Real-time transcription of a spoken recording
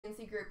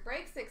C&C group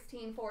break,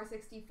 16,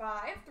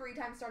 465. 3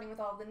 times starting with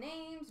all the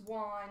names.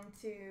 1,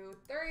 2,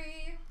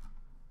 3.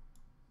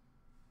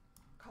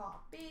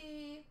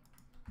 Copy.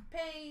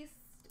 Paste.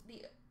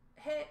 The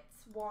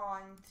hits.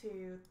 1,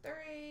 2,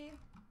 3.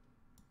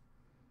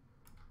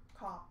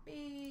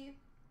 Copy.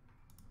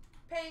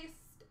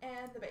 Paste.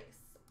 And the base.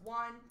 1,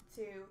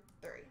 2,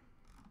 3.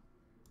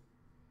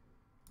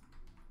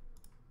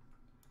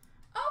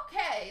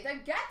 Okay,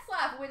 the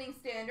Getzlaff winning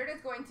standard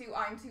is going to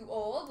I'm Too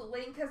Old.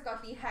 Link has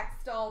got the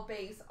Hextall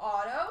base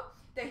auto.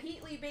 The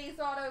Heatley base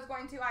auto is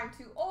going to I'm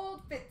Too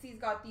Old. Fitzy's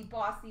got the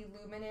Bossy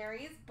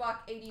Luminaries.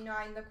 Buck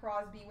 89, the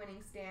Crosby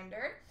winning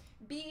standard.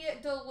 B.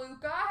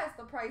 DeLuca has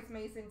the Price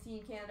Mason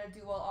Team Canada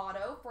dual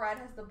auto. Fred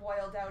has the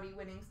Boyle Doughty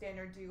winning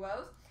standard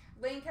duos.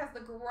 Link has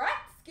the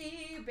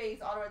Gretzky base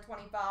auto at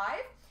 25.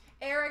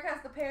 Eric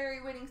has the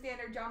Perry winning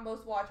standard jumbo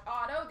swatch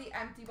auto. The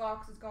empty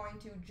box is going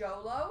to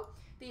Jolo.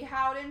 The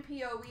Howden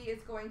POE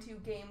is going to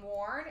Game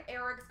Worn.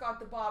 Eric's got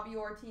the Bobby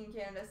Orr Team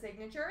Canada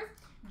signatures.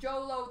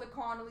 Jolo, the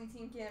Connolly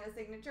Team Canada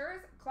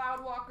signatures.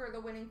 Cloudwalker,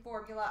 the winning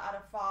formula out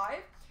of 5.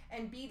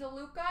 And B.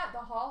 DeLuca, the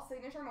Hall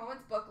Signature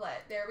Moments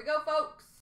booklet. There we go, folks.